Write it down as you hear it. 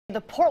The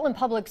Portland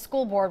Public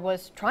School Board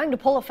was trying to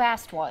pull a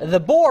fast one. The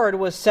board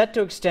was set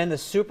to extend the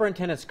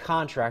superintendent's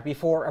contract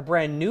before a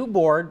brand new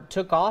board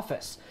took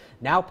office.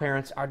 Now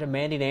parents are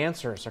demanding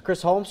answers. So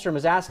Chris Holmstrom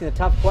is asking the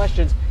tough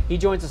questions. He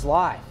joins us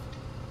live.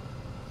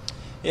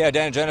 Yeah,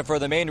 Dan and Jennifer,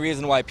 the main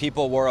reason why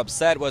people were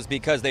upset was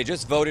because they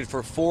just voted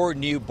for 4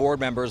 new board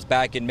members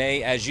back in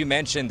May. As you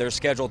mentioned, they're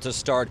scheduled to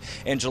start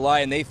in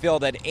July, and they feel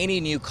that any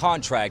new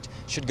contract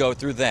should go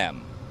through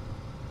them.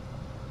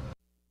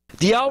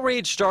 The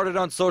outrage started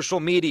on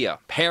social media.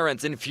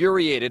 Parents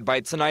infuriated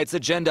by tonight's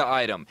agenda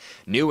item.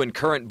 New and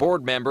current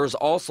board members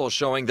also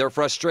showing their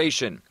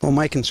frustration. Well,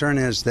 my concern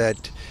is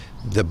that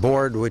the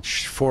board,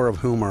 which 4 of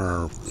whom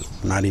are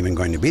not even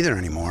going to be there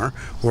anymore,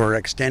 were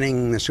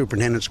extending the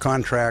superintendent's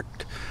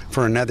contract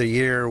for another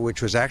year,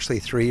 which was actually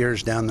 3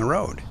 years down the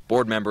road.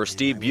 Board member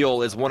Steve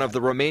Buell is one of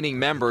the remaining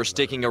members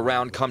sticking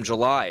around come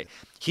July.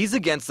 He's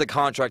against the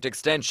contract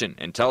extension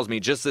and tells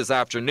me just this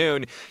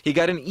afternoon he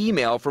got an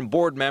email from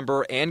board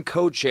member and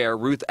co-chair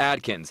Ruth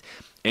Adkins.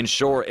 In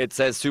short, it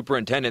says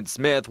Superintendent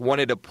Smith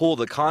wanted to pull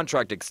the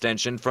contract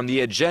extension from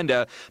the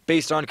agenda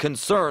based on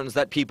concerns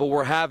that people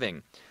were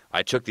having.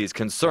 I took these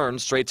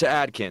concerns straight to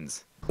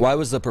Adkins. Why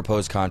was the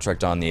proposed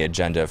contract on the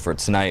agenda for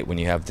tonight when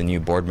you have the new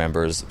board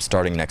members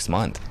starting next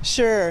month?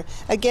 Sure.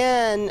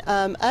 Again,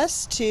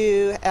 us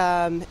to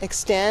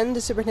extend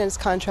the superintendent's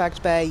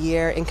contract by a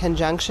year in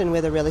conjunction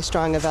with a really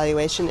strong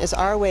evaluation is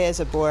our way as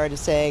a board of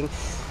saying,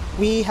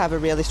 we have a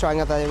really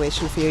strong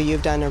evaluation for you.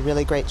 You've done a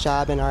really great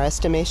job in our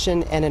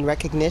estimation, and in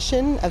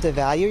recognition of the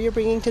value you're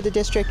bringing to the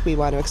district, we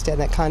want to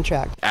extend that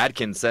contract.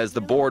 Adkins says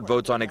the board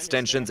votes on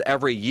extensions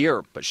every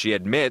year, but she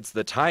admits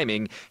the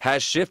timing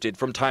has shifted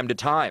from time to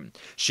time.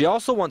 She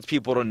also wants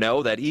people to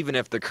know that even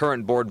if the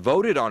current board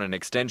voted on an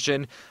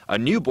extension, a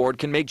new board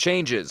can make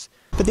changes.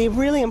 But the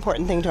really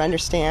important thing to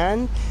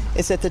understand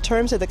is that the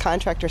terms of the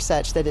contract are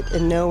such that it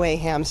in no way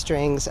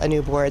hamstrings a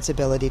new board's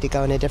ability to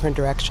go in a different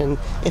direction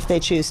if they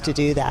choose to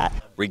do that.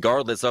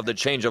 Regardless of the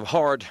change of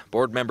heart,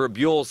 board member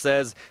Buell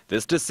says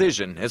this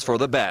decision is for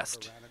the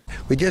best.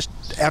 We just,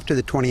 after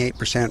the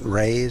 28%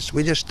 raise,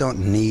 we just don't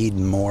need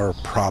more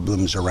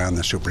problems around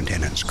the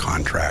superintendent's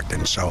contract.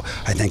 And so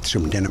I think the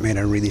superintendent made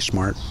a really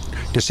smart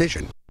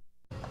decision.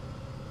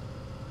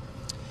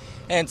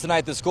 And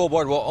tonight, the school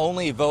board will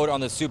only vote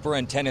on the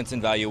superintendent's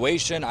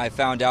evaluation. I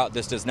found out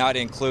this does not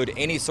include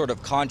any sort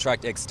of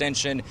contract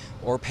extension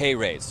or pay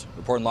raise.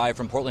 Reporting live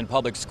from Portland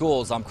Public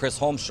Schools, I'm Chris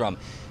Holmstrom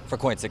for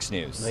KOIN 6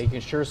 News. Well, you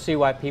can sure see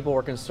why people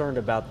were concerned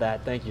about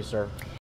that. Thank you, sir.